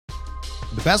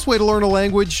The best way to learn a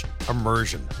language?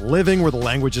 Immersion. Living where the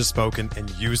language is spoken and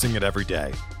using it every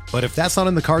day. But if that's not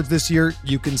in the cards this year,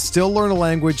 you can still learn a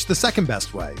language the second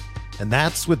best way, and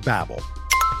that's with Babbel.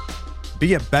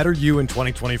 Be a better you in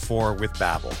 2024 with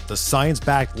Babbel, the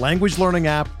science-backed language learning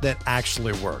app that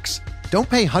actually works. Don't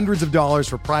pay hundreds of dollars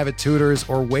for private tutors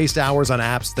or waste hours on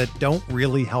apps that don't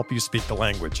really help you speak the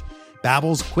language.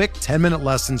 Babbel's quick 10-minute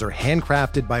lessons are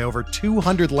handcrafted by over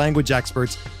 200 language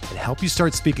experts and help you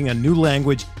start speaking a new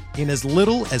language in as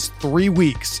little as 3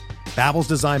 weeks. Babbel's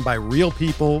designed by real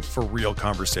people for real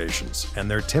conversations,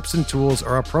 and their tips and tools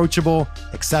are approachable,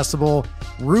 accessible,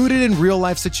 rooted in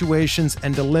real-life situations,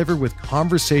 and delivered with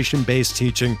conversation-based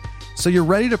teaching, so you're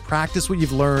ready to practice what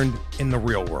you've learned in the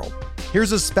real world.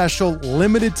 Here's a special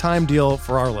limited-time deal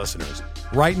for our listeners.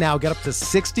 Right now, get up to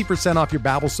 60% off your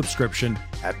Babbel subscription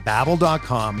at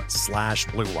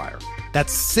babbel.com/Blue Wire.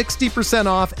 That's 60%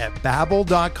 off at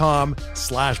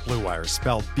babbel.com/Blue Wire,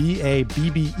 spelled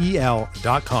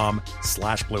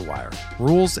BABBEL.com/Blue Wire.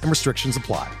 Rules and restrictions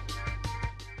apply.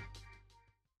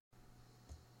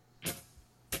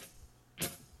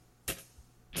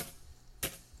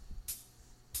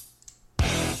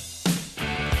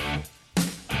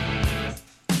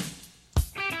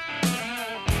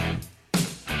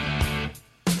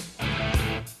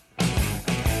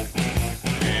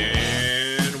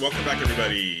 Welcome back,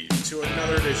 everybody, to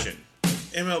another edition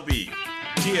MLB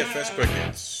DFS Quick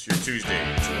Hits, your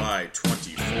Tuesday, July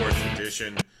 24th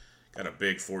edition. Got a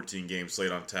big 14-game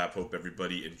slate on tap. Hope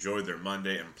everybody enjoyed their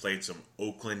Monday and played some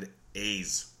Oakland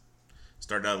A's.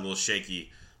 Started out a little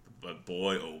shaky, but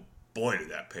boy, oh boy, did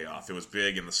that pay off. It was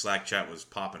big, and the Slack chat was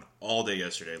popping all day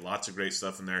yesterday. Lots of great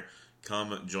stuff in there.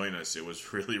 Come join us. It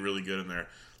was really, really good in there.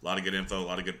 A lot of good info, a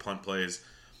lot of good punt plays.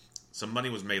 Some money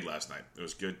was made last night. It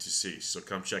was good to see. So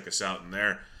come check us out in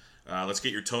there. Let's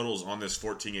get your totals on this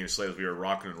 14-game slate as we are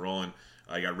rocking and rolling.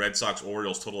 You got Red Sox,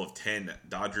 Orioles, total of 10.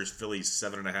 Dodgers, Phillies,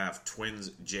 7.5.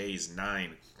 Twins, Jays,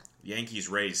 9. Yankees,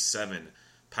 Rays, 7.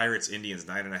 Pirates, Indians,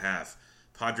 9.5.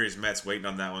 Padres, Mets, waiting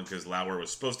on that one because Lauer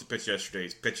was supposed to pitch yesterday.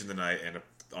 He's pitching tonight, and the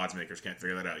odds makers can't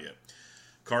figure that out yet.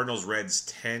 Cardinals, Reds,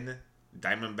 10.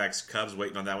 Diamondbacks, Cubs,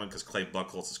 waiting on that one because Clay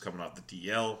Buchholz is coming off the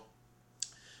DL.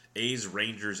 A's,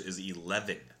 Rangers is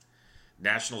 11.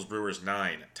 Nationals, Brewers,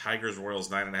 9. Tigers, Royals,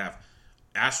 9.5.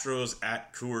 Astros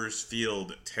at Coors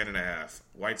Field, 10.5.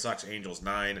 White Sox, Angels,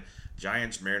 9.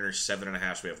 Giants, Mariners,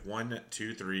 7.5. So we have 1,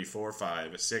 2, 3, 4,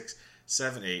 5, 6,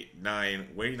 7, 8, 9.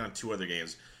 Waiting on 2 other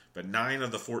games. But 9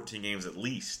 of the 14 games at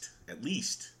least,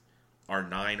 are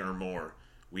 9 or more.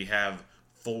 We have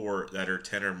 4 that are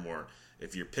 10 or more.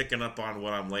 If you're picking up on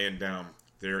what I'm laying down,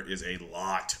 there is a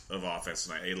lot of offense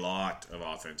tonight,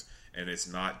 and it's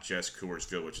not just Coors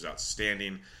Field, which is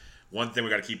outstanding. One thing we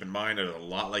got to keep in mind, a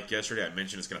lot like yesterday, I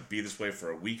mentioned it's going to be this way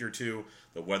for a week or two.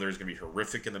 The weather is going to be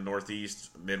horrific in the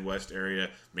Northeast, Midwest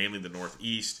area, mainly the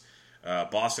Northeast.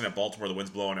 Boston at Baltimore, the wind's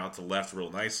blowing out to the left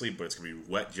real nicely, but it's going to be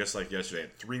wet just like yesterday. I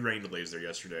had 3 rain delays there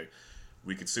yesterday.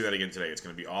 We could see that again today. It's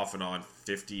going to be off and on,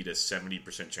 50 to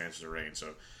 70% chances of rain,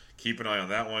 so keep an eye on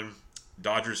that one.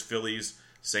 Dodgers, Phillies,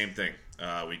 same thing.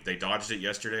 They dodged it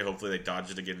yesterday. Hopefully they dodge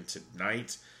it again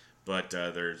tonight. But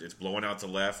it's blowing out to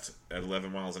left at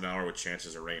 11 miles an hour with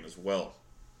chances of rain as well.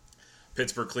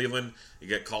 Pittsburgh, Cleveland, you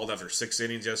get called after 6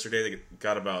 innings yesterday. They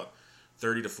got about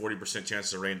 30 to 40%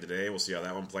 chances of rain today. We'll see how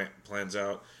that one plans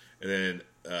out. And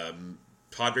then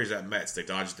Padres at Mets. They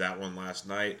dodged that one last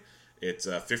night. It's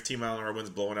 15-mile-an-hour winds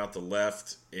blowing out the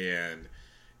left, and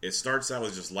it starts out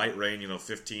with just light rain,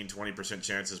 15, 20%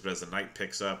 chances, but as the night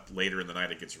picks up, later in the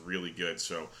night, it gets really good.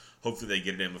 So hopefully they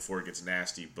get it in before it gets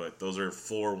nasty. But those are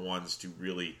 4 ones to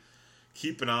really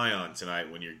keep an eye on tonight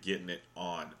when you're getting it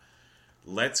on.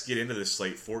 Let's get into this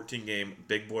slate. 14-game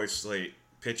big boy slate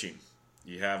pitching.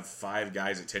 You have 5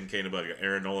 guys at 10K and above. You got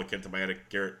Aaron Nola, Kenta Maeda,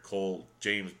 Garrett Cole,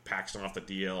 James Paxton off the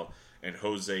DL, and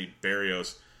Jose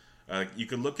Barrios. You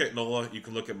can look at Nola. You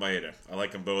can look at Maeda. I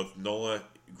like them both. Nola,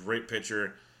 great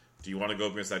pitcher. Do you want to go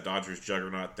against that Dodgers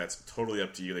juggernaut? That's totally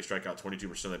up to you. They strike out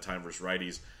 22% of the time versus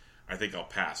righties. I think I'll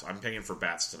pass. I'm paying for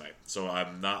bats tonight, so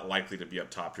I'm not likely to be up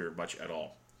top here much at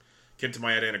all. Kenta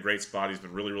Maeda in a great spot. He's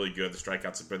been really, really good. The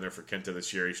strikeouts have been there for Kenta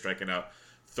this year. He's striking out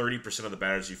 30% of the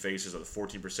batters he faces with a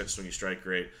 14% swinging strike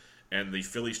rate, and the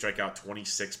Phillies strike out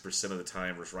 26% of the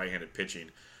time versus right-handed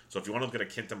pitching. So if you want to look at a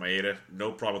Kenta Maeda,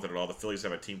 no problem with it at all. The Phillies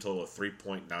have a team total of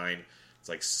 3.9. It's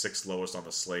like 6th lowest on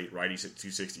the slate. Righties at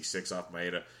 266 off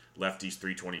Maeda. Lefties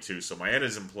 322. So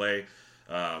Maeda's in play.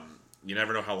 You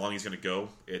never know how long he's going to go.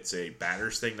 It's a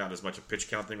batter's thing, not as much a pitch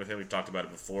count thing with him. We've talked about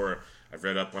it before. I've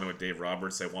read up on it with Dave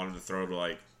Roberts. They wanted to throw to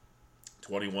like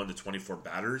 21 to 24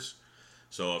 batters.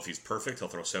 So if he's perfect, he'll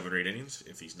throw 7 or 8 innings.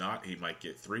 If he's not, he might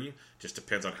get 3. Just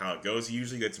depends on how it goes. He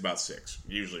usually gets about 6.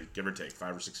 Usually, give or take,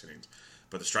 5 or 6 innings.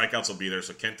 But the strikeouts will be there.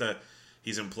 So Kenta,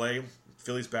 he's in play.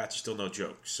 Phillies bats are still no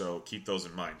joke. So keep those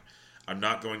in mind. I'm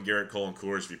not going Garrett Cole and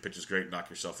Coors. If he pitches great, knock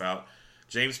yourself out.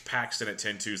 James Paxton at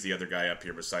 10-2 is the other guy up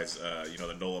here besides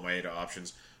the Nola Maeda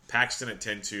options. Paxton at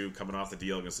 10-2 coming off the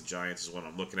DL against the Giants is what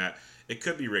I'm looking at. It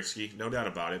could be risky, no doubt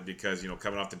about it, because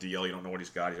coming off the DL, you don't know what he's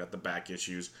got. He's got the back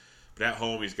issues. But at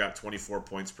home, he's got 24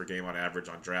 points per game on average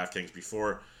on DraftKings.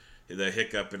 Before the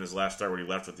hiccup in his last start where he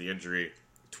left with the injury,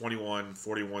 21,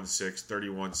 41-6,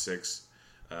 31-6,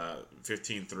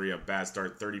 15-3, a bad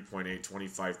start, 30.8,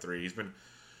 25-3. He's been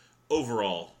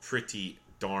overall pretty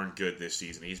darn good this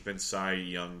season. He's been Cy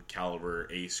Young caliber,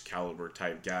 ace caliber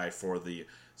type guy for the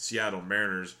Seattle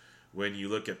Mariners. When you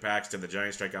look at Paxton, the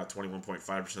Giants strike out 21.5%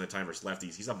 of the time versus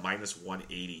lefties. He's a minus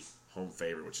 180 home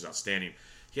favorite, which is outstanding.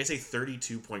 He has a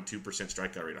 32.2%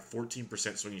 strikeout rate, a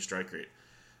 14% swinging strike rate.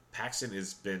 Paxton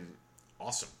has been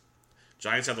awesome.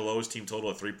 Giants have the lowest team total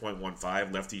at 3.15,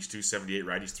 lefties 278,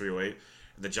 righties 308.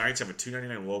 And the Giants have a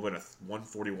 299 WOBA and a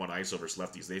 141 ISO versus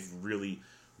lefties. They've really,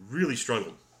 really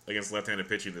struggled against left-handed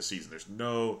pitching this season. There's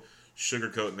no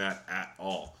sugarcoating that at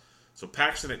all. So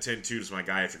Paxton at 10-2 is my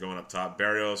guy if you're going up top.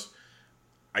 Barrios,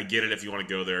 I get it if you want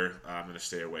to go there. I'm going to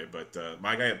stay away. But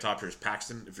my guy up top here is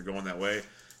Paxton if you're going that way.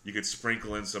 You could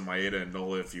sprinkle in some Maeda and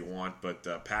Nola if you want,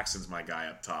 but Paxton's my guy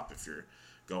up top if you're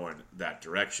going that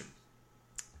direction.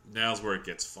 Now's where it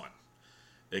gets fun.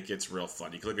 It gets real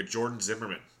fun. You can look at Jordan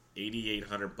Zimmermann,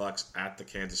 $8,800 at the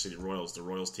Kansas City Royals, the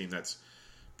Royals team that's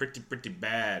pretty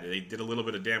bad. They did a little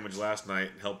bit of damage last night,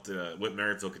 helped Whit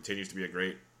Merrifield continues to be a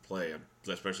great play,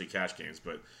 especially cash games,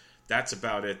 but that's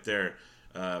about it there.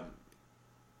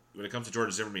 When it comes to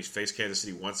Jordan Zimmermann, he's faced Kansas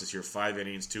City once this year, 5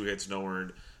 innings, 2 hits, no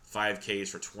earned, 5 Ks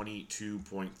for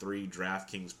 22.3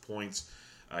 DraftKings points.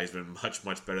 He's been much,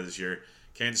 much better this year.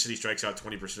 Kansas City strikes out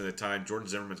 20% of the time. Jordan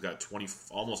Zimmermann's got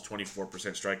almost 24%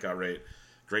 strikeout rate.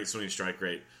 Great swinging strike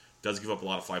rate. Does give up a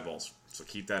lot of fly balls. So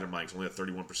keep that in mind. He's only a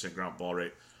 31% ground ball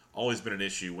rate. Always been an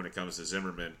issue when it comes to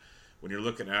Zimmermann. When you're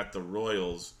looking at the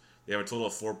Royals, they have a total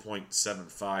of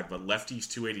 4.75, but lefties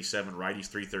 287, righties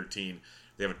 313.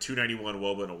 They have a 291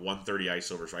 WOBA and a 130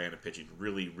 ISO versus right-handed pitching.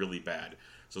 Really, really bad.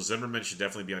 So Zimmermann should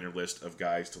definitely be on your list of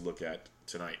guys to look at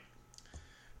tonight.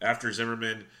 After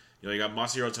Zimmermann, you got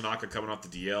Masahiro Tanaka coming off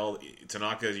the DL.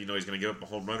 Tanaka, he's going to give up a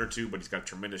home run or two, but he's got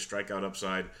tremendous strikeout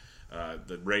upside.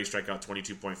 The Rays strike out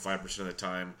 22.5% of the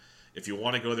time. If you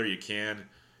want to go there, you can.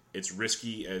 It's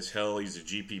risky as hell. He's a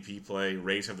GPP play.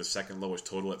 Rays have the second lowest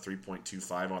total at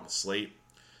 3.25 on the slate.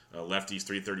 Lefties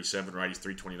 337, righties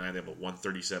 329. They have a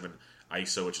 137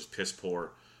 ISO, which is piss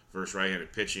poor versus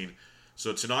right-handed pitching.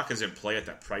 So Tanaka's in play at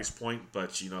that price point,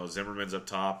 but Zimmerman's up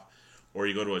top. Or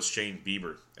you go to a Shane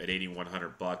Bieber at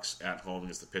 $8,100 at home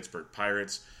against the Pittsburgh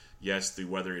Pirates. Yes, the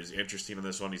weather is interesting on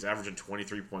this one. He's averaging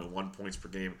 23.1 points per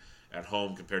game at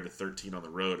home compared to 13 on the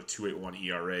road, a 2.81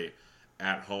 ERA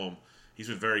at home. He's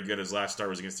been very good. His last start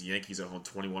was against the Yankees at home,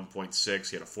 21.6.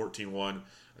 He had a 14-1,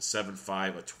 a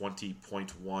 7.5, a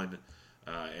 20.1,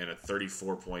 and a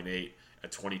 34.8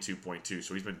 at 22.2.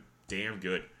 So he's been damn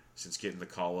good since getting the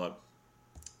call up.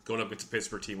 Going up against the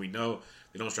Pittsburgh team, we know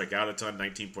they don't strike out a ton,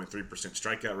 19.3%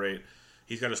 strikeout rate.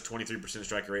 He's got his 23%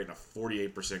 strikeout rate and a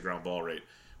 48% ground ball rate,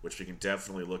 which we can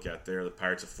definitely look at there. The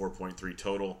Pirates have 4.3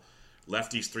 total.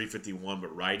 Lefties 351,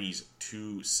 but righties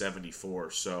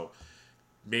 274. So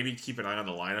maybe keep an eye on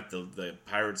the lineup. The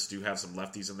Pirates do have some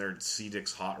lefties in there.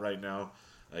 Cedic's hot right now.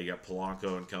 You got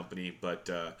Polanco and company, but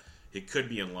it could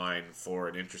be in line for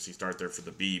an interesting start there for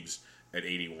the Beebs at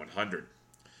 8,100.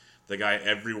 The guy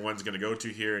everyone's going to go to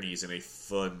here, and he's in a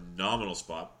phenomenal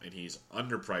spot, and he's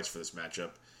underpriced for this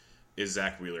matchup, is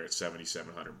Zach Wheeler at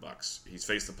 $7,700. He's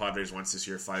faced the Padres once this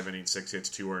year, 5 innings, 6 hits,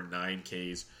 2 earned, 9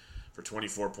 Ks for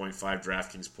 24.5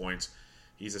 DraftKings points.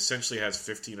 He's essentially has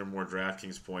 15 or more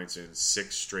DraftKings points in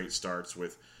 6 straight starts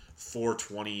with 4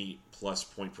 20-plus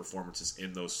point performances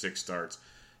in those 6 starts.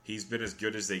 He's been as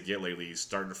good as they get lately. He's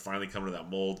starting to finally come to that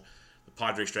mold. The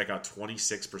Padres strike out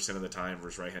 26% of the time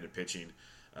versus right-handed pitching.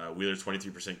 Wheeler's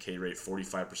 23% K rate,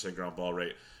 45% ground ball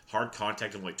rate. Hard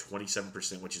contact of only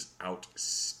 27%, which is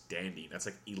outstanding. That's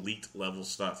like elite level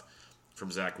stuff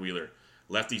from Zach Wheeler.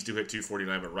 Lefties do hit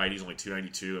 249, but righties only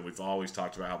 292, and we've always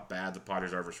talked about how bad the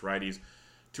Padres are versus righties.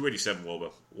 287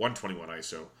 WOBA, 121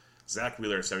 ISO. Zach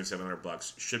Wheeler at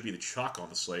 $7,700 should be the chalk on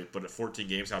the slate, but at 14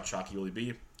 games, how chalky will he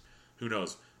be? Who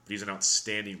knows? But he's an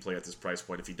outstanding play at this price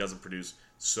point. If he doesn't produce,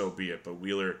 so be it. But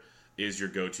Wheeler is your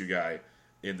go-to guy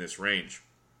in this range.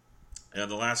 And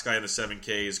the last guy in the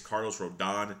 7K is Carlos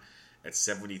Rodon at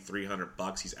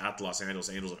 $7,300. He's at the Los Angeles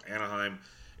Angels of Anaheim.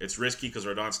 It's risky because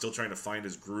Rodon's still trying to find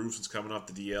his groove since coming off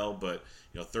the DL, but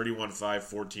 31-5,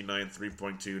 14-9,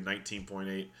 3.2,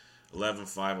 19.8,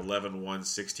 11-5, 11-1,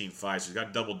 16-5. So he's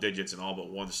got double digits in all but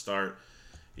one start.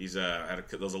 He's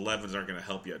those 11s aren't going to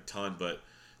help you a ton, but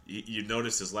you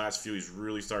notice his last few, he's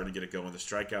really starting to get it going. The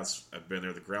strikeouts have been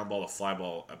there. The ground ball, the fly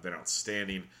ball have been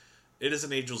outstanding. It is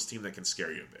an Angels team that can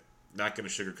scare you a bit. Not going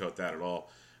to sugarcoat that at all.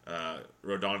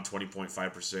 Rodon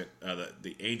 20.5%.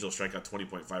 The Angels strike out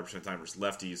 20.5% of the time versus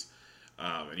lefties.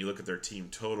 And you look at their team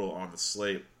total on the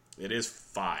slate, it is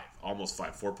 5, almost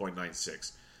 5,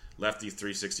 4.96. Lefties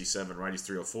 367, righties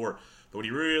 304. But when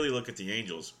you really look at the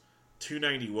Angels,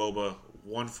 290 WOBA,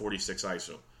 146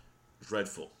 ISO.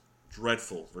 Dreadful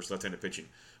versus left-handed pitching.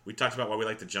 We talked about why we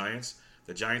like the Giants.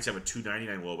 The Giants have a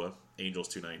 299 WOBA, Angels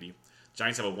 290.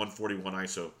 Giants have a 141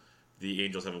 ISO. The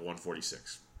Angels have a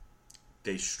 146.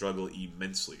 They struggle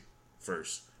immensely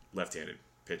versus left-handed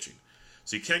pitching.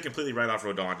 So you can't completely write off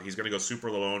Rodon. He's going to go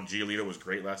super low owned. Giolito was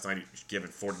great last night. He was given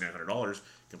 $4,900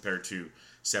 compared to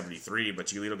 $73, but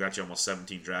Giolito got you almost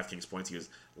 17 DraftKings points. He was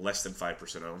less than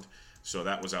 5% owned, so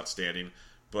that was outstanding.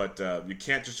 But you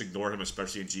can't just ignore him,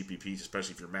 especially in GPPs,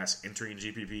 especially if you're mass entering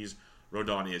GPPs.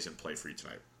 Rodon is in play for you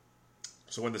tonight.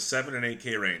 So in the 7 and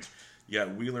 8K range, you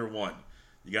got Wheeler 1.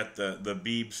 You got the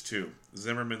Biebs 2.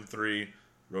 Zimmerman 3.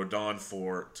 Rodon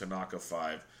 4. Tanaka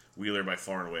 5. Wheeler by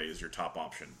far and away is your top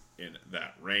option in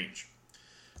that range.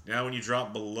 Now when you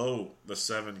drop below the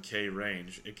 7K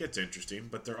range, it gets interesting,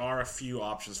 but there are a few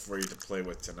options for you to play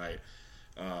with tonight.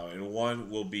 And one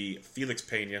will be Felix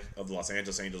Pena of the Los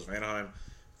Angeles Angels of Anaheim.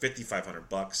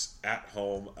 $5,500 at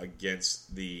home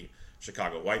against the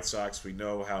Chicago White Sox. We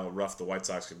know how rough the White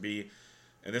Sox can be.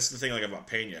 And this is the thing about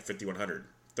Pena, 5,100.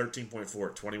 13.4,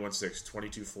 21.6,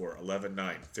 22.4,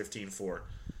 11.9, 15.4.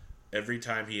 Every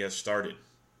time he has started,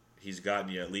 he's gotten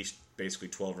you at least basically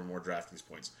 12 or more DraftKings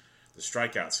points. The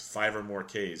strikeouts, 5 or more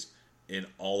Ks in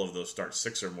all of those starts,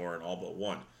 6 or more in all but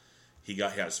one. He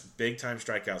has big-time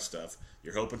strikeout stuff.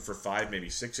 You're hoping for 5, maybe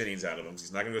 6 innings out of him.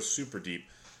 He's not going to go super deep.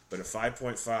 But at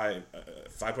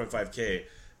 5.5K,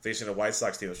 facing a White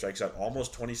Sox team that strikes out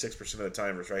almost 26% of the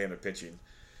time versus right-handed pitching,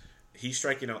 he's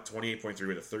striking out 28.3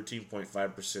 with a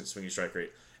 13.5% swinging strike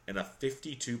rate and a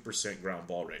 52% ground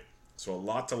ball rate. So a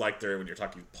lot to like there when you're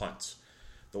talking punts.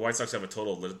 The White Sox have a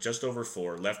total of just over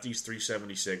 4. Lefties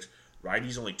 376,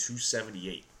 righties only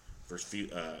 278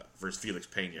 versus Felix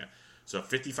Pena. So at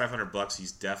 $5,500,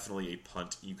 he's definitely a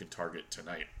punt you can target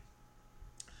tonight.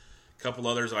 A couple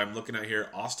others I'm looking at here.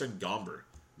 Austin Gomber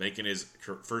making his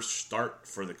first start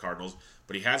for the Cardinals,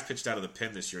 but he has pitched out of the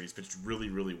pen this year. He's pitched really,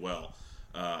 really well.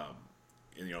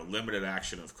 Limited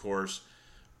action, of course,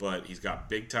 but he's got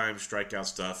big-time strikeout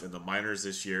stuff in the minors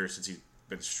this year since he's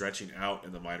been stretching out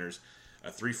in the minors. A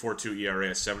 3.42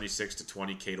 ERA, 76 to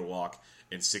 20 K to walk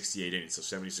in 68 innings, so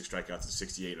 76 strikeouts and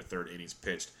 68 and a third innings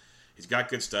pitched. He's got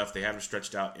good stuff. They haven't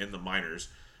stretched out in the minors,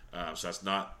 so that's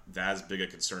not that as big a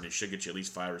concern. He should get you at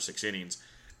least 5 or 6 innings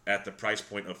at the price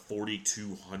point of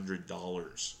 $4,200.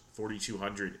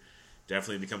 $4,200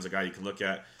 definitely becomes a guy you can look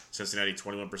at. Cincinnati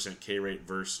 21% K rate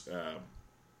versus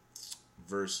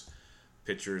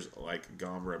pitchers like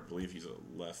Gomber. I believe he's a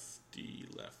lefty.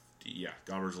 Yeah,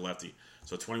 Gomber's a lefty.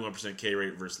 So 21% K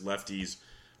rate versus lefties.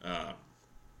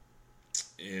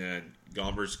 And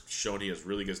Gomber's shown he has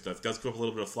really good stuff. Does give up a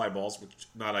little bit of fly balls, which is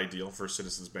not ideal for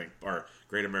Citizens Bank, or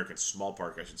Great American Small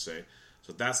Park, I should say.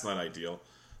 So that's not ideal.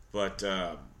 But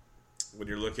when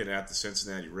you're looking at the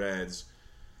Cincinnati Reds,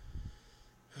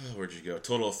 where'd you go?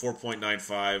 Total of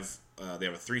 4.95. They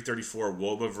have a 334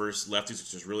 WOBA versus lefties,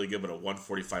 which is really good, but a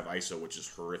 145 ISO, which is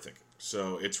horrific.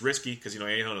 So it's risky because,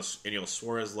 Eniel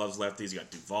Suarez loves lefties. You got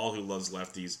Duvall who loves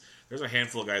lefties. There's a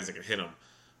handful of guys that can hit them.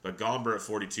 But Gomber at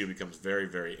 42 becomes very,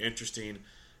 very interesting.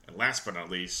 And last but not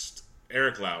least,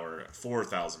 Eric Lauer at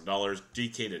 $4,000.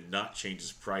 DK did not change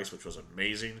his price, which was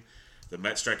amazing. The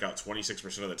Mets strike out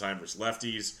 26% of the time versus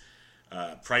lefties.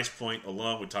 Price point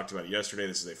alone, we talked about it yesterday.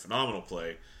 This is a phenomenal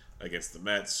play against the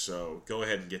Mets. So go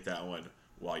ahead and get that one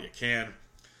while you can.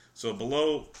 So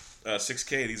below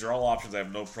 6K, these are all options I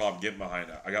have no problem getting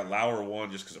behind. I got Lauer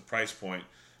 1 just because of price point.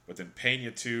 But then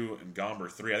Pena 2 and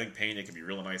Gomber 3. I think Pena can be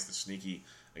real nice and sneaky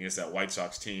against that White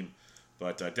Sox team.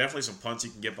 But definitely some punts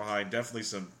you can get behind. Definitely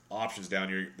some options down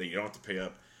here that you don't have to pay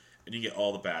up. And you get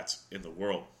all the bats in the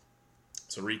world.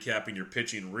 So recapping your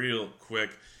pitching real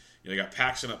quick. You got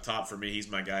Paxton up top for me. He's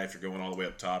my guy if you're going all the way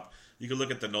up top. You can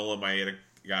look at the Nola Maeda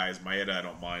guys. Maeda I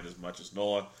don't mind as much as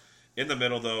Nola. In the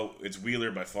middle, though, it's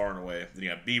Wheeler by far and away. Then you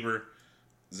got Bieber,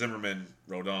 Zimmerman,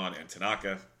 Rodon, and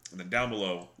Tanaka. And then down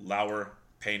below, Lauer,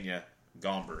 Pena,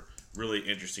 Gomber. Really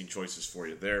interesting choices for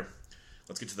you there.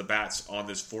 Let's get to the bats on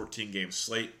this 14-game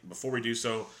slate. Before we do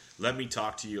so, let me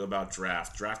talk to you about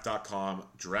Draft. Draft.com,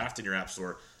 draft in your app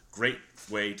store. Great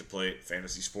way to play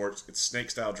fantasy sports. It's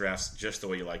snake-style drafts just the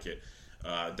way you like it.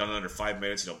 Done in under 5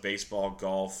 minutes. Baseball,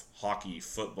 golf, hockey,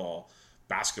 football,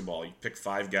 basketball. You pick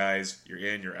 5 guys. You're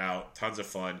in, you're out. Tons of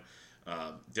fun.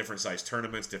 Different size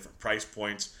tournaments, different price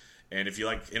points. And if you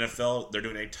like NFL, they're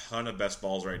doing a ton of best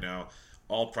balls right now.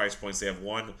 All price points. They have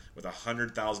one with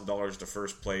 $100,000 to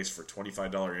first place for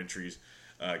 $25 entries.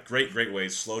 Great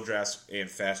ways. Slow drafts and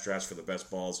fast drafts for the best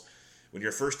balls. When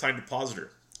you're a first-time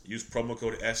depositor, use promo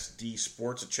code SD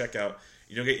Sports at checkout.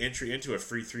 You'll get entry into a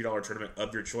free $3 tournament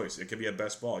of your choice. It could be a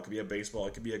best ball. It could be a baseball.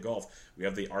 It could be a golf. We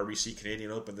have the RBC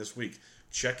Canadian Open this week.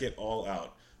 Check it all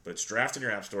out. But it's Draft in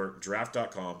your app store,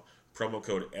 draft.com, promo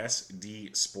code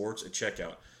SD Sports at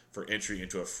checkout for entry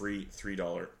into a free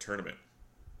 $3 tournament.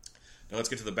 Now let's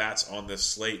get to the bats on this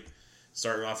slate.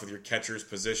 Starting off with your catcher's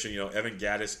position, Evan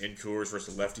Gattis in Coors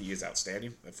versus lefty is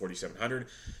outstanding at 4,700.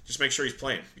 Just make sure he's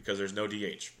playing because there's no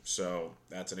DH. So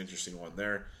that's an interesting one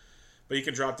there. But you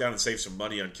can drop down and save some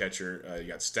money on catcher. You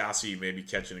got Stassi maybe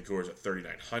catching in Coors at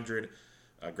 3,900.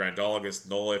 Grandal against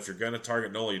Nola. If you're going to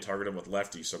target Nola, you target him with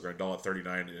lefty. So Grandal at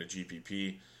 39 in a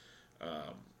GPP.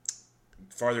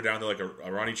 Farther down, like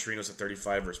a Ronnie Chirinos at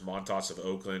 35 versus Montas of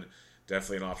Oakland.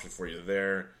 Definitely an option for you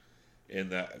there in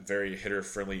that very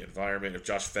hitter-friendly environment. If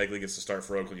Josh Phegley gets to start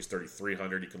for Oakland, he's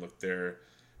 3,300. You can look there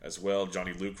as well.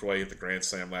 Johnny Lucroy hit the Grand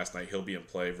Slam last night. He'll be in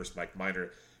play versus Mike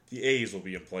Minor. The A's will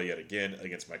be in play yet again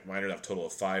against Mike Minor. They have a total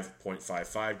of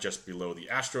 5.55, just below the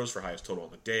Astros for highest total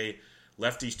on the day.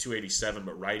 Lefties 287,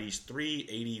 but righties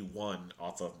 381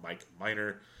 off of Mike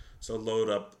Minor. So load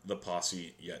up the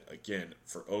posse yet again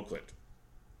for Oakland.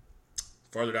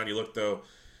 Farther down you look, though,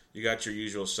 you got your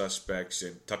usual suspects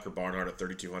in Tucker Barnhart at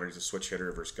 3,200. He's a switch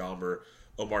hitter versus Gomber.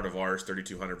 Omar Narvaez,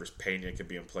 3,200 versus Pena, could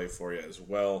be in play for you as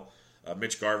well.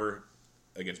 Mitch Garver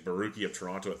against Baruki of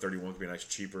Toronto at 31 could be a nice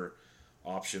cheaper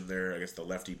option there against the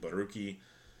lefty Baruki.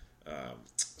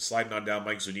 Sliding on down,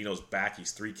 Mike Zunino's back.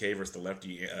 He's 3K versus the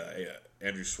lefty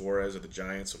Andrew Suarez of the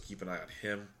Giants, so keep an eye on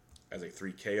him as a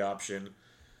 3K option.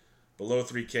 Below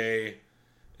 3K,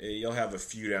 you'll have a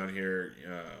few down here.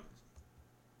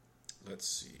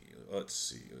 Let's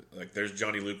see. Like there's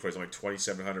Johnny Lucroy, only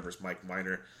 2,700 versus Mike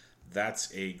Minor.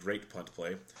 That's a great punt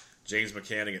play. James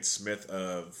McCann against Smith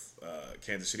of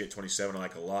Kansas City at 27, I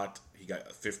like a lot. He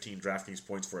got 15 DraftKings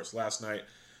points for us last night.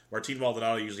 Martin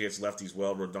Maldonado usually hits lefties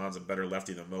well. Rodon's a better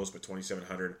lefty than most, but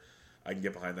 2,700, I can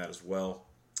get behind that as well.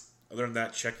 Other than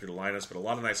that, check your lineups, but a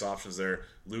lot of nice options there.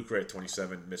 Lucroy at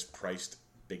 27, mispriced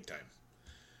big time.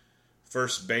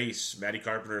 First base, Matty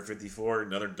Carpenter at 54,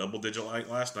 another double-digit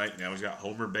last night. Now he's got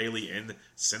Homer Bailey in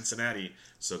Cincinnati,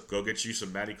 so go get you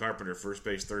some Matty Carpenter, first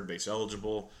base, third base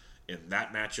eligible in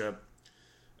that matchup.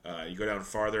 You go down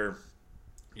farther,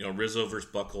 Rizzo versus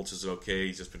Buchholz is okay.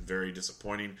 He's just been very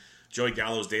disappointing. Joey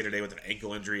Gallo's day-to-day with an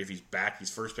ankle injury. If he's back,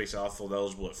 he's first base outfield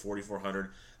eligible at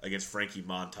 4,400 against Frankie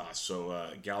Montas. So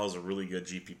Gallo's a really good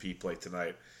GPP play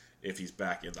tonight if he's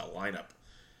back in the lineup.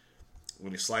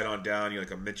 When you slide on down,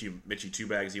 like a Mitchie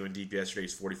Two-Bags, he went deep yesterday.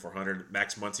 He's 4,400.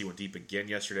 Max Muncy went deep again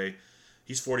yesterday.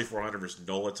 He's 4,400 versus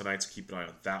Nola tonight, so keep an eye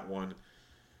on that one.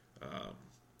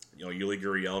 Yuli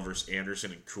Gurriel versus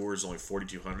Anderson and Coors only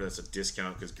 4,200. That's a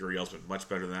discount because Gurriel's been much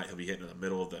better than that. He'll be hitting in the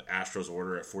middle of the Astros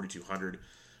order at 4,200.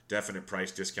 Definite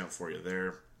price discount for you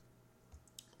there.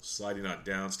 Sliding on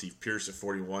down, Steve Pearce at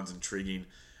 41 is intriguing.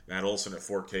 Matt Olson at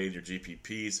 4K, your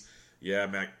GPPs. Yeah,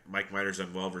 Mike Minor's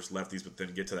done well versus lefties, but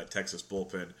then get to that Texas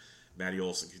bullpen. Matty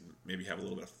Olson can maybe have a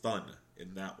little bit of fun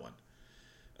in that one.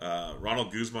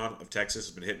 Ronald Guzman of Texas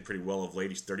has been hitting pretty well of late.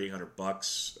 He's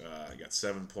 $3,800. He got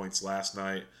 7 points last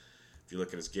night. If you look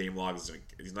at his game log,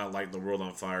 he's not lighting the world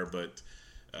on fire, but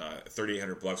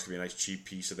 $3,800 could be a nice cheap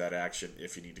piece of that action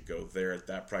if you need to go there at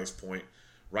that price point.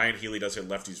 Ryan Healy does hit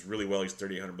lefties really well. He's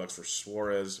 $3,800 for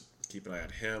Suarez. Keep an eye on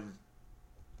him.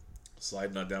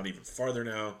 Sliding on down even farther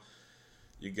now,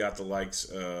 you got the likes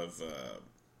of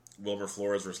Wilmer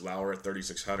Flores versus Lauer at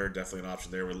 3,600. Definitely an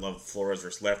option there. We love Flores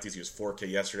versus lefties. He was 4K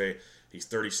yesterday. He's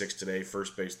 36 today.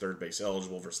 First base, third base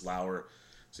eligible versus Lauer.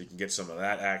 So you can get some of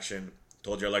that action.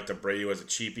 Told you I liked Abreu as a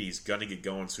cheapie. He's going to get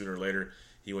going sooner or later.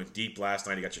 He went deep last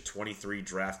night. He got you 23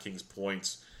 DraftKings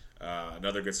points.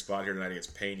 Another good spot here tonight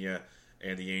against Pena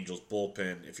and the Angels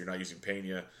bullpen. If you're not using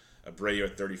Pena, Abreu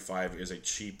at 35 is a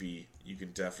cheapie you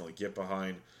can definitely get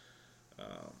behind.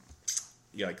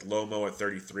 Like Lomo at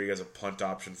 33 as a punt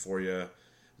option for you.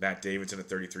 Matt Davidson at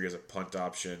 33 as a punt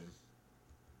option.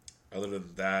 Other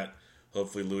than that,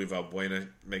 hopefully Louis Valbuena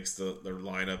makes the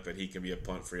lineup and he can be a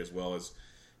punt for you as well. As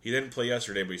he didn't play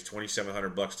yesterday, but he's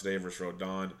 $2,700 today versus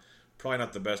Rodon. Probably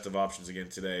not the best of options again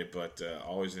today, but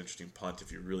always an interesting punt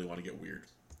if you really want to get weird.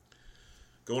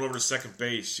 Going over to second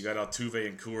base, you got Altuve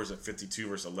and Coors at 52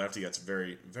 versus a lefty. That's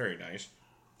very, very nice.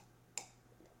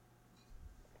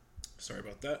 Sorry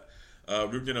about that.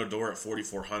 Rougned Odor at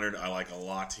 4,400. I like a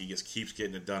lot. He just keeps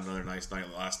getting it done. Another nice night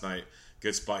last night.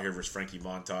 Good spot here versus Frankie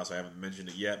Montas. I haven't mentioned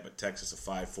it yet, but Texas a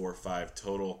 5.45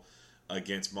 total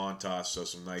against Montas. So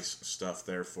some nice stuff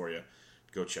there for you.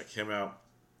 Go check him out.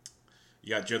 You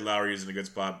got Jed Lowry using a good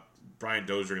spot. Brian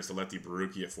Dozier against the lefty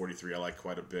Baruki at 43. I like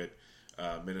quite a bit.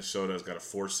 Minnesota's got a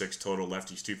 4.6 total.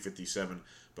 Lefties 257,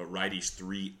 but righties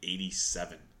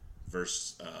 387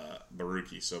 versus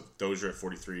Baruki. So Dozier at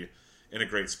 43 in a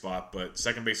great spot. But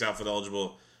second base outfield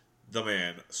eligible, the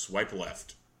man, swipe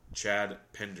left, Chad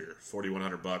Pender,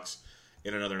 $4,100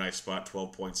 in another nice spot.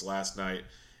 12 points last night.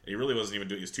 And he really wasn't even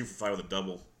doing. He was 2 for 5 with a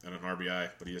double and an RBI,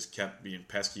 but he just kept being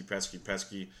pesky.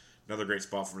 Another great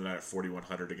spot for tonight at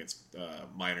 4,100 against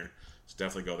Minor. So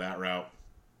definitely go that route.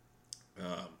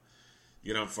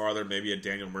 Get on farther, maybe a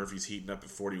Daniel Murphy's heating up at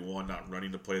 41, not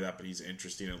running to play that, but he's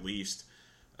interesting at least.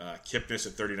 Kipnis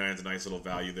at 39 is a nice little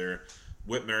value there.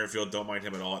 Whit Merrifield, don't mind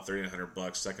him at all at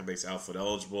 $3,900. Second base outfield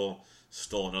eligible.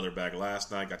 Stole another bag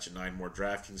last night. Got you 9 more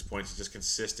DraftKings points. He's just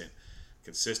consistent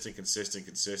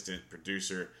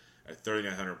producer at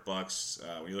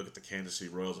 $3,900. When you look at the Kansas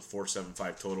City Royals, a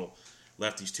 4.75 total.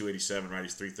 Lefties 287,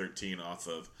 righties 313 off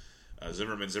of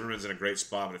Zimmerman. Zimmerman's in a great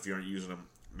spot, but if you aren't using him,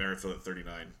 Merrifield at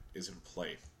 39 is in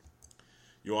play.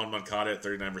 Yohan Moncada at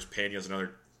 39 versus Pena is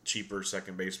another cheaper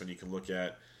second baseman you can look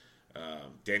at.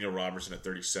 Daniel Robertson at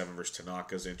 37 versus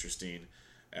Tanaka is interesting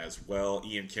as well.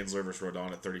 Ian Kinsler versus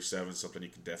Rodon at 37, something you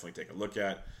can definitely take a look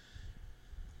at.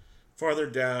 Farther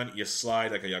down, you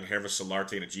slide like a young Hervis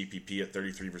Solarte and a GPP at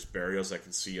 33 versus Barrios. I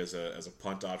can see as a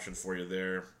punt option for you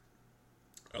there.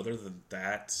 Other than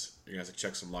that, you're going to have to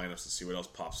check some lineups and see what else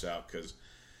pops out because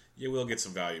you will get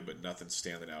some value, but nothing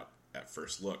standing out at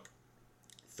first look.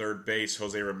 Third base,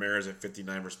 Jose Ramirez at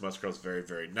 59 versus Musgrove is very,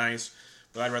 very nice.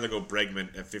 But I'd rather go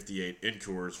Bregman at 58 in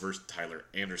Coors versus Tyler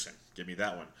Anderson. Give me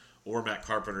that one. Or Matt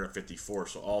Carpenter at 54.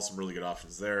 So all some really good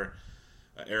options there.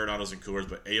 Arenado's in Coors,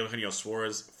 but Eugenio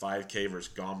Suarez, 5K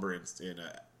versus Gomber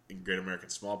in Great American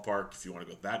Small Park, if you want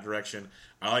to go that direction.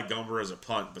 I like Gomber as a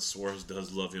punt, but Suarez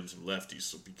does love him some lefties,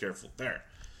 so be careful there.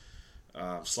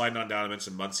 Sliding on down, I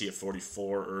mentioned Muncy at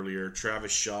 44 earlier.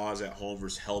 Travis Shaw's at home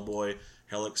versus Hellboy.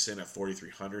 Hellickson at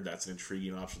 4,300. That's an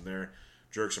intriguing option there.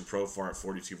 Jurickson Profar at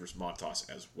 42 versus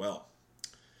Montas as well.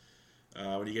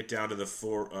 When you get down to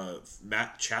the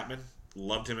Matt Chapman,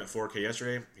 loved him at 4K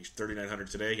yesterday. He's 3,900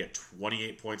 today. He had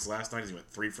 28 points last night. He went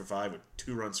 3 for 5 with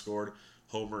 2 runs scored,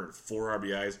 homer, and 4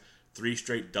 RBIs. 3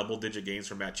 straight double-digit games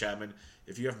from Matt Chapman.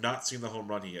 If you have not seen the home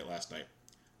run he hit last night,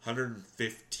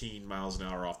 115 miles an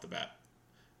hour off the bat.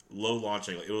 Low launch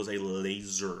angle. It was a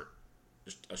laser.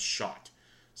 Just a shot.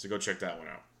 So go check that one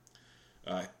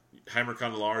out. Heimer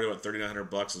Candelario at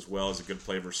 $3,900 as well as a good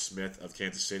play versus Smith of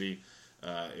Kansas City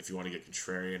if you want to get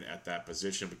contrarian at that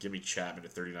position. But give me Chapman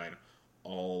at 39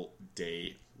 all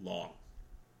day long.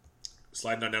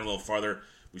 Sliding on down a little farther,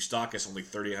 Moustakas only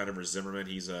 3,800 versus Zimmerman.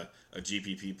 He's a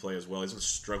GPP play as well. He's been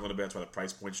struggling a bit. That's why the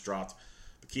price point's dropped.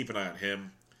 But keep an eye on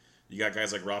him. You got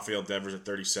guys like Rafael Devers at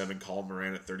 37, Colin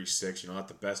Moran at 36. Not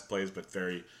the best plays, but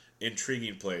very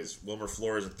intriguing plays. Wilmer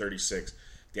Flores at 36.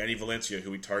 Danny Valencia,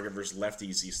 who we target versus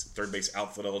lefties. He's third base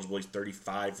outfield eligible. He's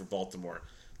 35 for Baltimore.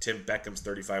 Tim Beckham's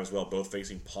 35 as well, both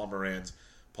facing Paul Moran's.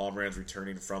 Paul Moran's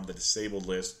returning from the disabled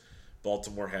list.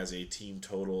 Baltimore has a team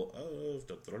total of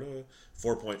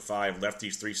 4.5.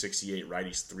 Lefties 368,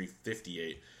 righties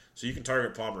 358. So you can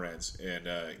target Paul Moran's and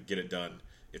get it done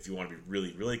if you want to be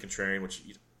really, really contrarian, which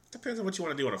depends on what you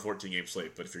want to do on a 14-game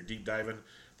slate. But if you're deep diving,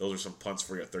 those are some punts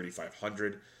for you at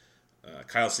 3,500.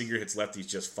 Kyle Seager hits lefties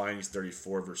just fine. He's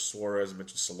 34 versus Suarez. I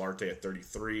mentioned Solarte at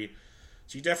 33.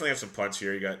 So you definitely have some punts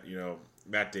here. You got,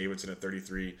 Matt Davidson at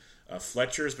 33.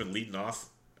 Fletcher has been leading off,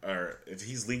 or if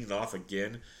he's leading off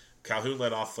again, Calhoun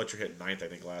led off. Fletcher hit 9th, I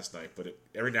think, last night. But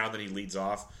every now and then he leads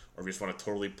off, or if you just want to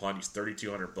totally punt, he's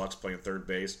 $3,200 playing third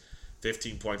base.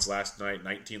 15 points last night,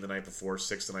 19 the night before,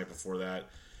 6 the night before that.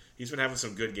 He's been having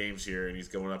some good games here, and he's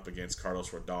going up against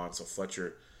Carlos Rodon. So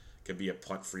Fletcher can be a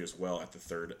punt free as well at the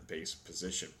third base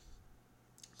position.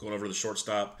 Going over to the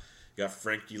shortstop, you got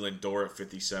Frankie Lindor at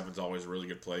 57 is always a really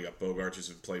good play. You got Bogaerts who's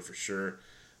in play for sure.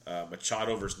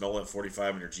 Machado versus Nola at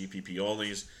 45 in your GPP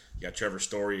onlys. You got Trevor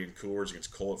Story and Coors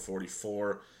against Cole at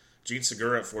 44. Gene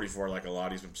Segura at 44 I like a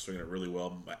lot. He's been swinging it really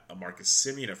well. Marcus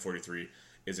Semien at 43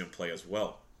 is in play as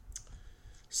well.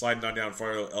 Sliding on down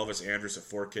farther, Elvis Andrus at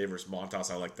 4K versus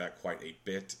Montas. I like that quite a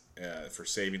bit for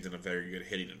savings in a very good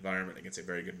hitting environment against a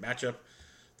very good matchup.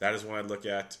 That is one I'd look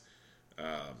at.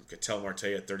 Ketel Marte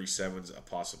at 37 is a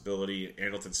possibility.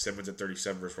 Andrelton Simmons at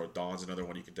 37 versus Rodon's another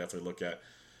one you can definitely look at.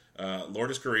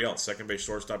 Lourdes Gurriel, second base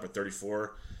shortstop at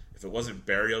 34. If it wasn't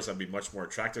Barrios, I'd be much more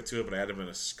attracted to it, but I had him in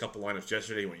a couple lineups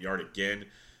yesterday. He went yard again.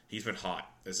 He's been hot.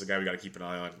 This is a guy we got to keep an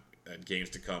eye on in games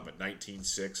to come. At 19,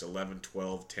 6, 11,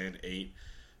 12, 10, 8.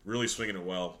 Really swinging it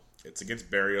well. It's against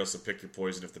Barrios, so pick your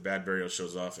poison. If the bad Barrios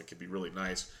shows off, it could be really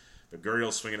nice. But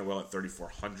Gurriel's swinging it well at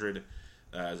 3,400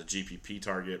 as a GPP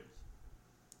target.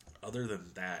 Other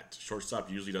than that, shortstop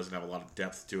usually doesn't have a lot of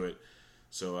depth to it.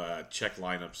 So check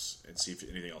lineups and see if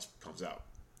anything else comes out.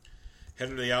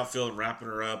 Heading to the outfield and wrapping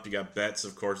her up, you got Betts,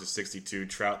 of course, at 62.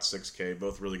 Trout, 6K.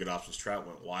 Both really good options. Trout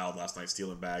went wild last night,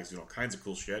 stealing bags, doing all kinds of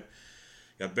cool shit.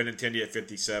 You got Benintendi at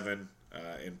 57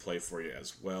 in play for you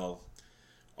as well.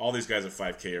 All these guys at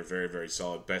 5K are very, very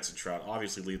solid. Betts and Trout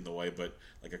obviously leading the way, but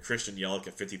like a Christian Yelich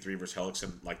at 53 versus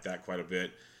Hellickson, like that quite a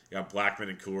bit. You got Blackman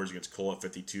and Coors against Cole at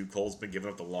 52. Cole's been giving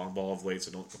up the long ball of late,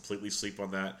 so don't completely sleep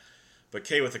on that. But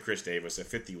K with the Chris Davis at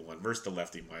 51 versus the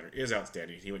lefty minor is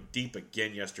outstanding. He went deep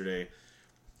again yesterday.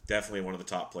 Definitely one of the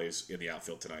top plays in the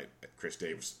outfield tonight at Chris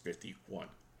Davis,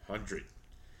 5,100.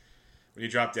 When you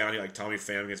drop down, you like Tommy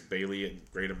Pham against Bailey and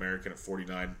Great American at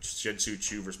 49. Shin-Soo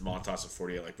Choo versus Montas at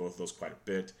 48. I like both of those quite a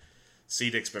bit.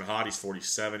 C-Dick's been hot. He's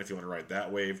 47 if you want to ride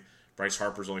that wave. Bryce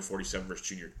Harper's only 47 versus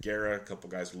Junior Guerra. A couple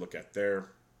guys to look at there.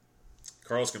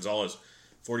 Carlos Gonzalez,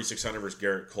 4,600 versus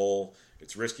Garrett Cole.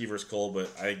 It's risky versus Cole, but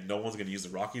I think no one's going to use the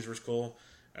Rockies versus Cole.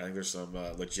 I think there's some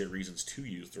legit reasons to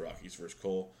use the Rockies versus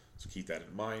Cole, so keep that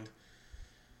in mind.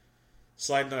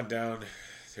 Sliding on down,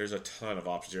 there's a ton of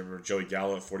options here. Remember Joey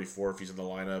Gallo at 44 if he's in the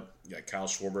lineup. You got Kyle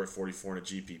Schwarber at 44 in a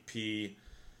GPP.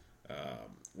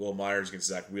 Will Myers against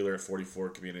Zach Wheeler at 44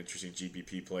 could be an interesting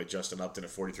GPP play. Justin Upton at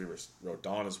 43 versus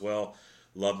Rodon as well.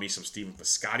 Love me some Stephen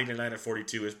Piscotty tonight at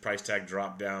 42. His price tag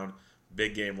dropped down.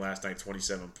 Big game last night,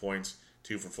 27 points.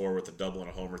 2 for 4 with a double and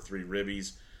a homer, 3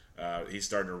 ribbies. He's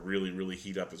starting to really, really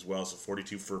heat up as well. So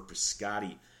 42 for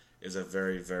Piscotty is a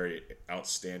very, very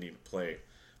outstanding play.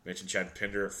 Mentioned Chad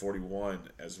Pinder at 41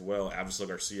 as well. Avisel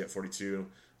Garcia at 42,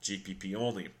 GPP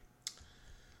only.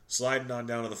 Sliding on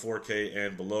down to the 4K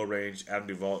and below range, Adam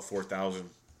Duvall at 4,000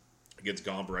 against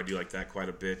Gomber. I do like that quite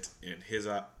a bit in his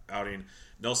outing.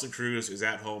 Nelson Cruz is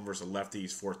at home versus a lefty.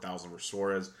 He's 4,000 versus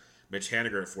Suarez. Mitch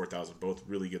Haniger at 4,000. Both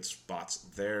really good spots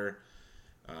there.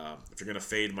 If you're going to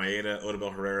fade Maeda,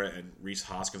 Odubel Herrera, and Rhys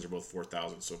Hoskins are both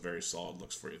 4,000, so very solid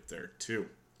looks for you there too.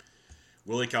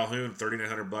 Willie Calhoun,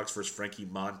 $3,900 versus Frankie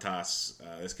Montas.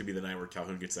 This could be the night where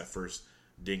Calhoun gets that first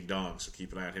ding dong, so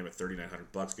keep an eye on him at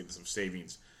 $3,900, getting some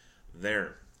savings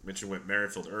there. Mentioned Whit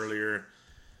Merrifield earlier.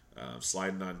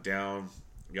 Sliding on down,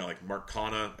 you got like Mark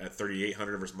Canha at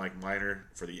 $3,800 versus Mike Minor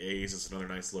for the A's. It's another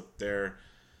nice look there.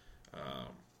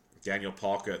 Daniel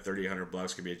Palka at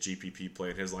 $3,800 could be a GPP play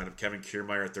in his lineup. Kevin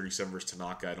Kiermaier at 37 versus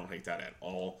Tanaka. I don't hate that at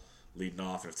all. Leading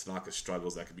off, and if Tanaka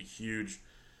struggles, that could be huge.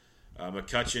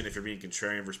 McCutchen, if you're being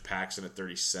contrarian versus Paxton at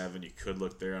 37, you could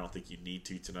look there. I don't think you need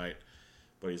to tonight,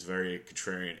 but he's very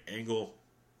contrarian angle.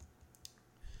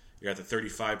 You're at the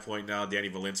 35 point now. Danny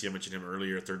Valencia, I mentioned him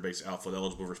earlier, third base outfield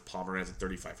eligible versus Pomeranz at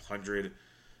 3,500.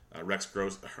 Rex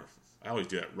Gross, I always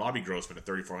do that. Robbie Grossman at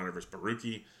 3,400 versus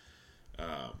Baruki.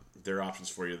 There are options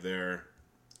for you there.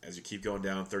 As you keep going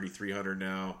down, 3,300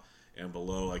 now and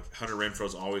below. Like Hunter Renfroe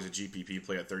is always a GPP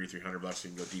play at $3,300. So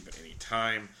you can go deep at any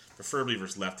time, preferably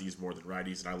versus lefties more than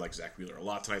righties. And I like Zach Wheeler a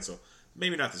lot tonight, so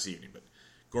maybe not this evening. But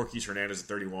Gorkys Hernandez at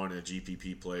 31 and a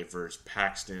GPP play versus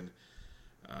Paxton.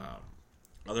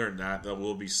 Other than that, there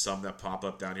will be some that pop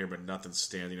up down here, but nothing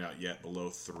standing out yet below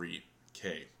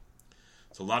 3K.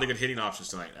 So a lot of good hitting options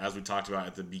tonight, as we talked about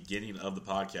at the beginning of the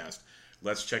podcast.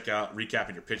 Let's check out,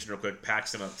 recapping your pitching real quick.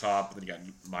 Paxton up top, then you got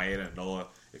Maeda and Nola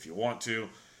if you want to.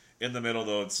 In the middle,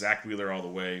 though, it's Zach Wheeler all the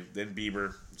way. Then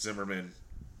Bieber, Zimmerman,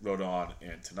 Rodon,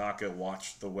 and Tanaka.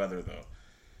 Watch the weather, though.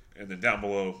 And then down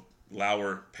below,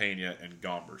 Lauer, Pena, and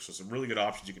Gomber. So some really good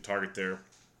options you can target there.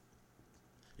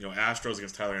 You know, Astros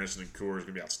against Tyler Anderson and Coors is going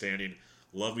to be outstanding.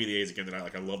 Love me the A's again tonight.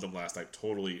 Like I loved them last night.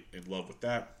 Totally in love with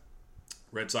that.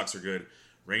 Red Sox are good.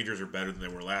 Rangers are better than they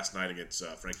were last night against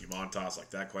Frankie Montas.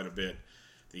 Like that quite a bit.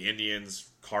 The Indians,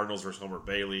 Cardinals versus Homer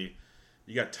Bailey.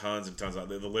 You got tons and tons. The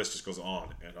list just goes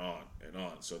on and on and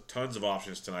on. So tons of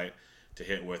options tonight to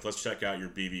hit with. Let's check out your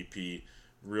BVP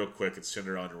real quick and send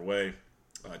her on your way.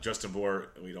 Justin Bour,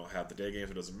 we don't have the day games.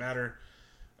 It doesn't matter.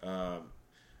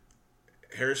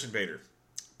 Harrison Bader,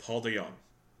 Paul DeJong,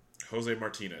 Jose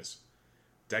Martinez,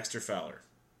 Dexter Fowler,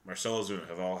 Marcell Ozuna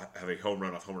have a home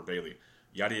run off Homer Bailey.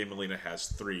 Yadier Molina has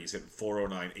 3. He's hitting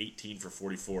 409, 18 for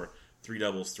 44, 3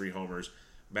 doubles, 3 homers.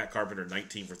 Matt Carpenter,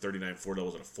 19 for 39, 4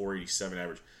 doubles, and a 487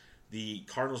 average. The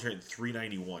Cardinals are hitting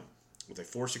 391 with a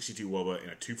 462 WOBA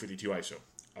and a 252 ISO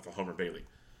off of Homer Bailey.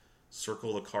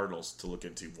 Circle the Cardinals to look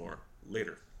into more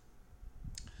later.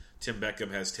 Tim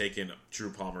Beckham has taken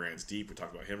Drew Pomeranz deep. We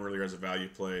talked about him earlier as a value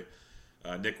play.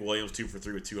 Nick Williams, 2 for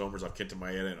 3 with 2 homers off Kenta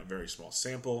Maeda in a very small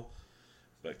sample,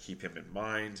 but keep him in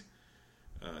mind.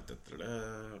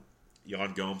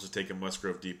 Jan Gomes has taken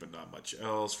Musgrove deep, but not much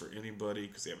else for anybody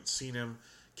because they haven't seen him.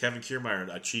 Kevin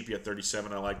Kiermaier, a cheapie at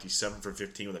 37. I liked. He's 7 for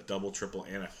 15 with a double, triple,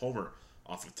 and a homer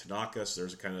off of Tanaka. So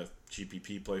there's a kind of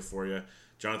GPP play for you.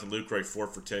 Jonathan Lucroy, 4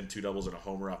 for 10, 2 doubles, and a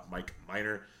homer off Mike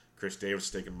Minor. Chris Davis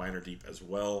has taken Minor deep as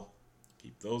well.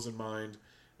 Keep those in mind,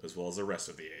 as well as the rest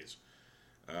of the A's.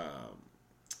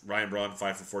 Ryan Braun,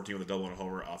 5 for 14 with a double and a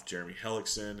homer off Jeremy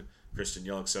Hellickson. Christian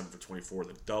Yelich, 7 for 24 with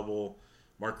a double.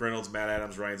 Mark Reynolds, Matt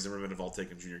Adams, Ryan Zimmerman have all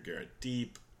taken Junior Garrett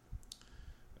deep.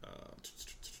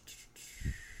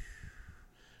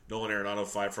 Nolan Arenado,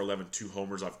 5 for 11, 2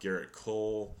 homers off Garrett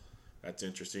Cole. That's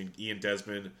interesting. Ian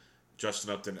Desmond,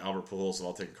 Justin Upton, Albert Pujols have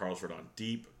all taken Carlos Rodon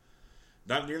deep.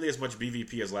 Not nearly as much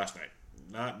BVP as last night.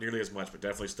 Not nearly as much, but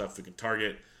definitely stuff we can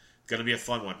target. It's going to be a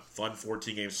fun one. Fun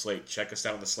 14-game slate. Check us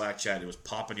out in the Slack chat. It was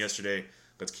popping yesterday.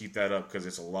 Let's keep that up because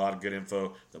it's a lot of good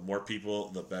info. The more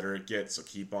people, the better it gets. So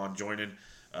keep on joining.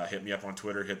 Hit me up on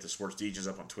Twitter. Hit the Sports DJs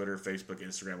up on Twitter, Facebook,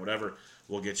 Instagram, whatever.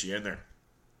 We'll get you in there.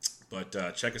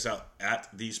 But check us out at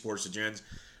the Sports Gens.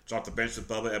 Dropped the bench with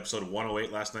Bubba, episode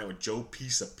 108 last night with Joe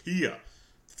Pisapia.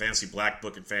 Fantasy Black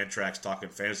Book and Fan Tracks talking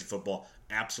fantasy football.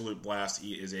 Absolute blast.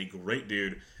 He is a great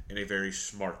dude and a very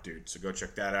smart dude. So go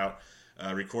check that out.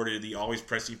 Recorded the Always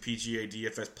Pressing PGA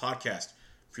DFS podcast,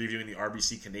 previewing the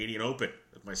RBC Canadian Open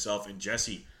with myself and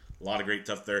Jesse. A lot of great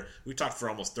stuff there. We talked for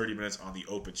almost 30 minutes on the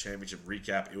Open Championship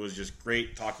recap. It was just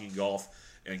great talking golf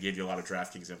and gave you a lot of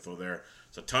DraftKings info there.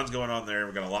 So tons going on there.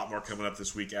 We've got a lot more coming up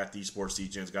this week at the Sports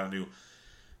DJs. Got a new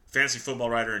fantasy football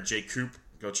writer in Jay Coop.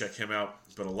 Go check him out.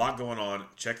 But a lot going on.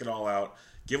 Check it all out.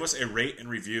 Give us a rate and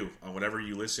review on whatever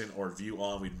you listen or view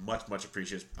on. We'd much, much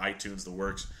appreciate it. iTunes, the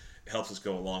works. It helps us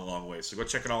go a long, long way. So go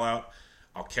check it all out.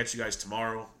 I'll catch you guys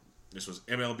tomorrow. This was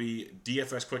MLB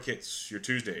DFS Quick Hits, your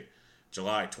Tuesday,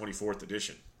 July 24th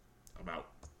edition. I'm out.